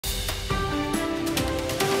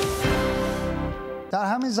در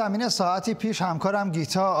همین زمینه ساعتی پیش همکارم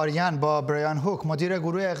گیتا آرین با برایان مدیر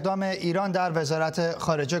گروه اقدام ایران در وزارت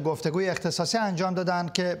خارجه گفتگوی اختصاصی انجام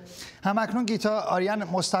دادند که همکنون گیتا آرین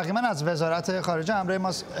مستقیما از وزارت خارجه همراه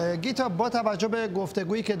ماست. گیتا، با توجه به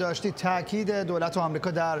گفتگویی که داشتی، تاکید دولت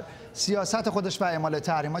آمریکا در سیاست خودش و اعمال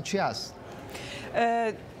تحریمات چی است؟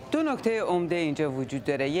 دو نکته عمده اینجا وجود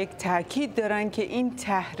داره. یک، تاکید دارن که این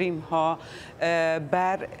تحریم ها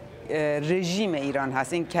بر رژیم ایران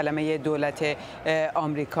هست، این کلمه دولت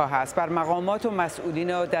آمریکا هست، بر مقامات و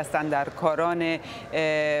مسئولین و دستاندرکاران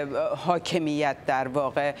حاکمیت در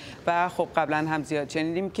واقع. و خب قبلا هم زیاد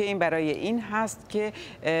شنیدیم که این برای این هست که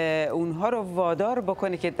اونها رو وادار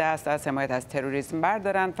بکنه که دست از حمایت از تروریسم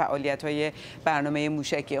بردارن، فعالیت‌های برنامه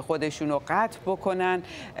موشکی خودشون رو قطع بکنن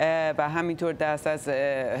و همینطور دست از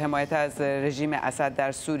حمایت از رژیم اسد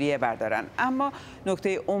در سوریه بردارن. اما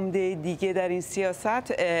نکته عمده دیگه در این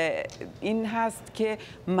سیاست این هست که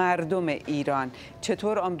مردم ایران،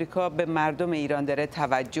 چطور آمریکا به مردم ایران داره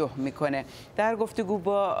توجه میکنه. در گفتگو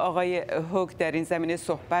با آقای هوک در این زمینه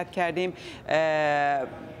صحبت کردیم.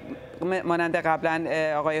 مانند قبلا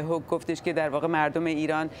آقای هوک گفتش که در واقع مردم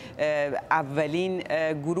ایران اولین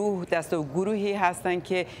دست و گروهی هستند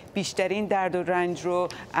که بیشترین درد و رنج رو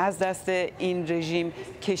از دست این رژیم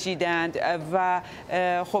کشیدند و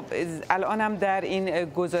خب الان هم در این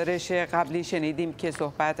گزارش قبلی شنیدیم که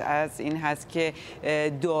صحبت از این هست که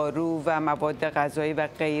دارو و مواد غذایی و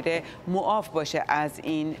غیره معاف باشه از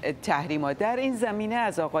این تحریمات. در این زمینه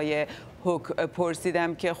از آقای هوک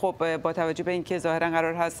پرسیدم که خب با توجه به اینکه ظاهرا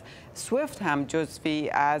قرار هست سویفت هم جزوی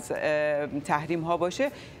از تحریم ها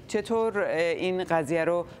باشه، چطور این قضیه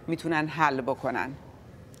رو میتونن حل بکنن؟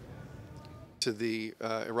 To the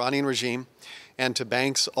Iranian regime and to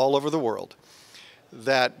banks all over the world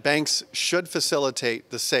that banks should facilitate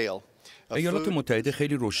the sale. ایالات متحده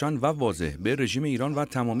خیلی روشن و واضح به رژیم ایران و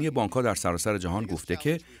تمامی بانک‌ها در سراسر جهان گفته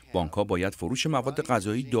که بانک‌ها باید فروش مواد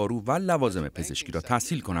غذایی، دارو و لوازم پزشکی را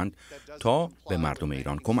تسهیل کنند تا به مردم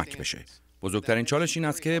ایران کمک بشه. بزرگترین چالش این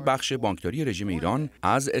است که بخش بانکداری رژیم ایران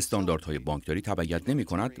از استانداردهای بانکداری تبعیت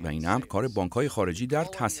نمی‌کند و این امر کار بانک‌های خارجی در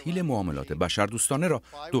تسهیل معاملات بشردوستانه را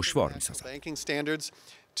دشوار می‌سازد.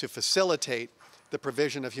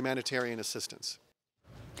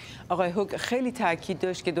 آقای هوک خیلی تاکید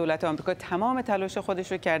داشت که دولت آمریکا تمام تلاش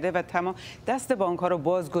خودش رو کرده و تمام دست بانک‌ها رو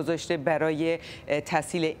باز گذاشته برای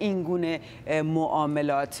تسهیل این گونه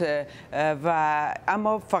معاملات و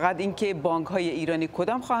اما فقط اینکه بانک‌های ایرانی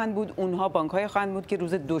کدام خواهند بود، اونها بانک‌های خواهند بود که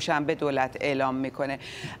روز دوشنبه دولت اعلام میکنه.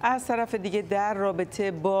 از طرف دیگه در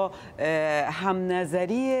رابطه با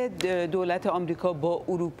همنظری دولت آمریکا با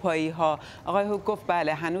اروپایی‌ها، آقای هوک گفت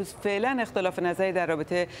بله هنوز فعلا اختلاف نظری در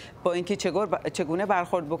رابطه با اینکه چگونه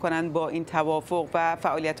برخورد بکنن با این توافق و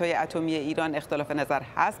فعالیت‌های اتمی ایران اختلاف نظر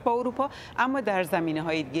هست با اروپا، اما در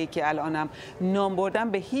زمینه‌های دیگه که الانم نام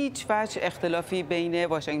بردم به هیچ وجه اختلافی بین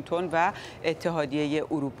واشنگتن و اتحادیه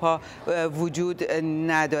اروپا وجود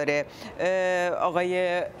نداره.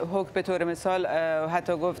 آقای هوک به طور مثال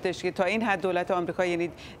حتی گفتش که تا این حد دولت آمریکا،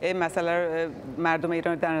 یعنی مثلا مردم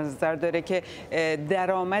ایران در نظر داره که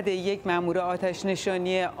درآمد یک مأمور آتش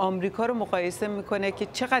نشانی آمریکا رو مقایسه میکنه که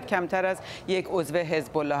چقدر کمتر از یک عضو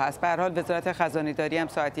حزب الله هست. به هر حال وزارت خزانه‌داری هم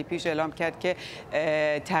ساعتی پیش اعلام کرد که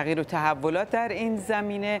تغییر و تحولات در این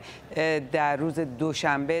زمینه در روز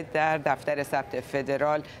دوشنبه در دفتر ثبت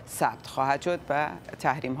فدرال ثبت خواهد شد و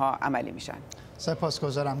تحریم ها عملی میشن.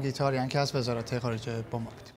 سپاسگزارم گیتا آرین که از وزارت خارجه با ما بود.